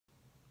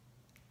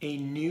A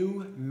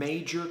new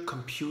major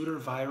computer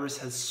virus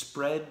has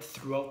spread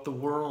throughout the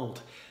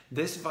world.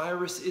 This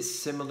virus is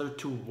similar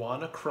to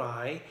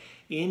WannaCry,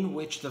 in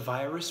which the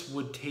virus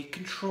would take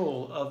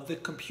control of the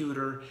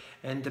computer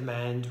and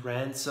demand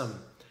ransom.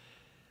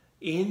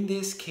 In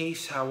this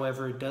case,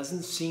 however, it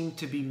doesn't seem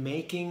to be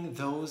making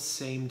those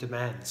same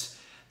demands.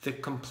 The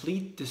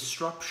complete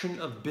disruption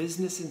of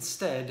business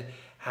instead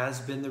has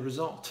been the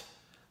result.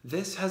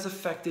 This has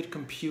affected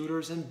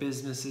computers and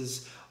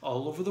businesses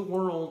all over the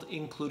world,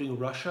 including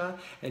Russia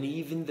and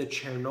even the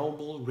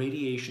Chernobyl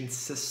radiation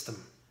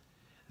system.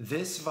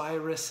 This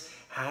virus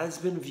has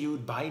been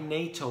viewed by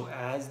NATO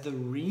as the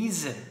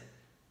reason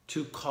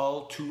to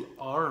call to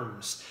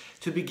arms,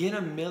 to begin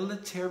a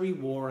military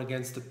war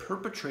against the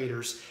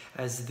perpetrators,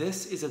 as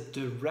this is a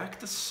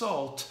direct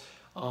assault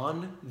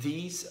on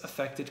these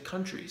affected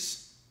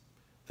countries.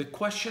 The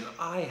question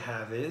I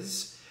have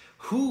is,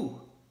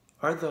 who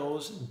are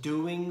those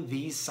doing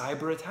these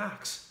cyber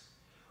attacks?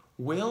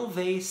 Will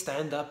they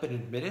stand up and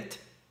admit it?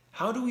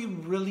 How do we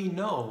really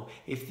know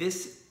if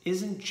this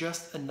isn't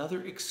just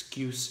another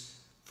excuse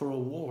for a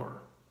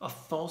war, a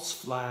false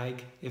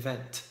flag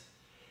event?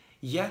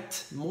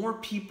 Yet more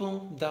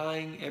people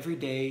dying every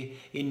day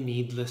in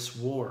needless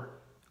war,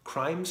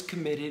 crimes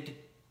committed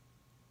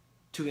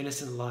to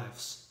innocent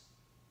lives,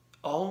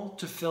 all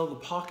to fill the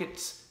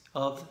pockets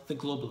of the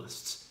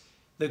globalists.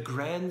 The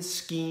grand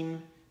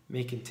scheme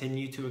may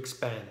continue to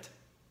expand.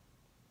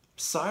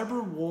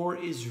 Cyber war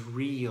is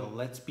real,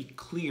 let's be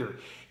clear.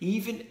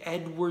 Even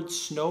Edward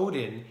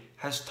Snowden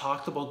has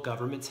talked about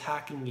governments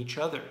hacking each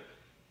other.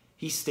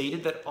 He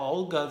stated that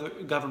all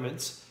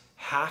governments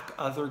hack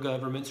other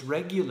governments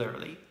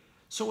regularly.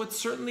 So it's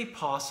certainly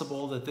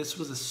possible that this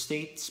was a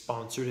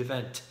state-sponsored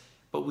event,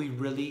 but we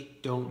really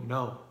don't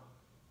know.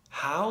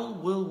 How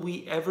will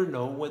we ever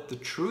know what the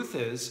truth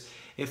is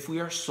if we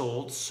are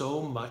sold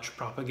so much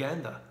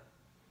propaganda?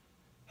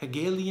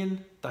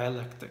 Hegelian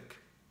dialectic.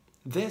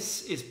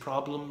 This is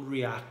problem,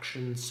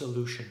 reaction,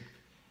 solution.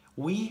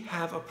 We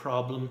have a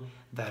problem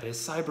that is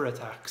cyber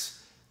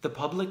attacks. The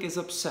public is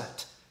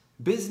upset.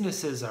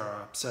 Businesses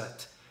are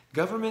upset.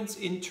 Governments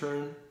in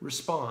turn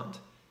respond.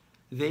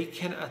 They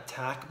can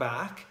attack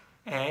back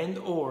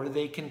and/or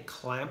they can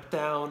clamp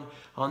down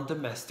on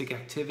domestic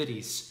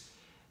activities.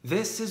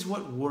 This is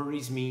what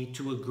worries me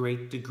to a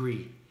great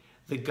degree.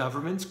 The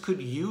governments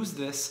could use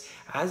this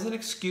as an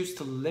excuse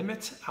to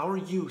limit our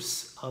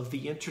use of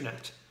the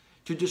internet,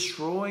 to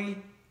destroy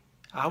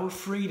our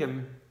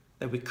freedom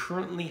that we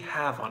currently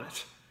have on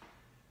it.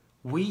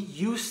 We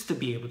used to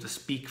be able to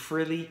speak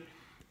freely,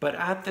 but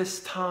at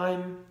this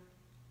time,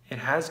 it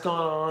has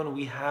gone on.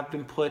 We have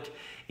been put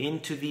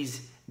into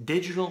these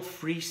digital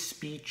free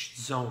speech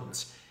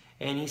zones.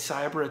 Any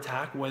cyber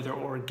attack, whether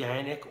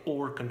organic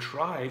or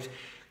contrived,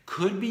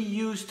 could be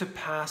used to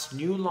pass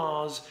new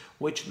laws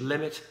which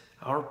limit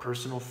our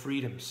personal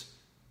freedoms.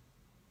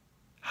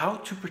 How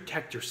to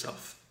protect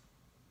yourself?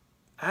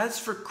 As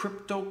for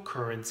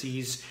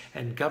cryptocurrencies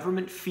and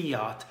government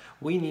fiat,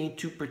 we need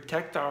to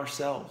protect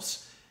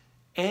ourselves.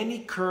 Any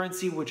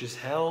currency which is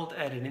held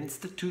at an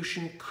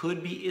institution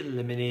could be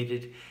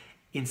eliminated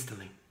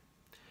instantly.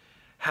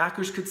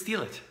 Hackers could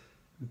steal it.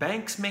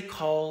 Banks may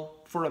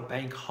call for a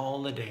bank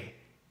holiday.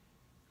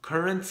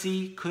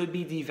 Currency could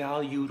be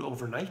devalued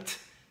overnight,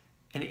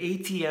 and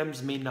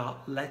ATMs may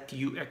not let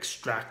you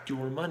extract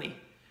your money.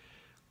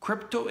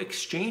 Crypto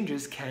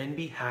exchanges can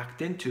be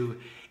hacked into.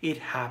 It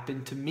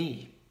happened to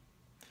me.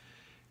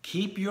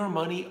 Keep your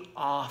money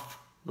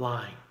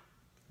offline.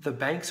 The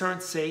banks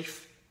aren't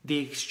safe. The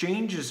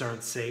exchanges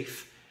aren't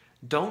safe.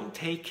 Don't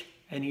take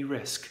any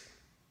risk.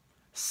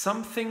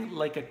 Something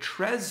like a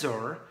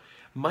Trezor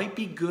might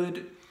be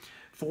good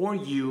for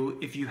you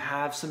if you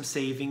have some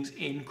savings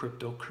in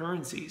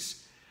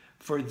cryptocurrencies.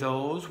 For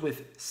those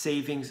with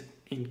savings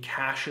in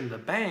cash in the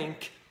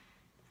bank,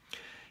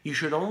 you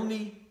should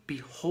only be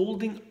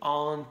holding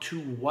on to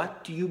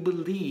what you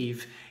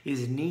believe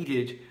is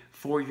needed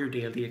for your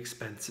daily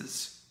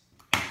expenses.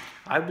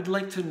 I would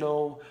like to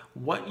know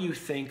what you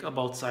think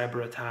about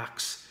cyber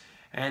attacks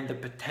and the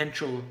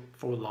potential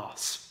for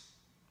loss.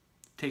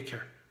 Take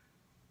care.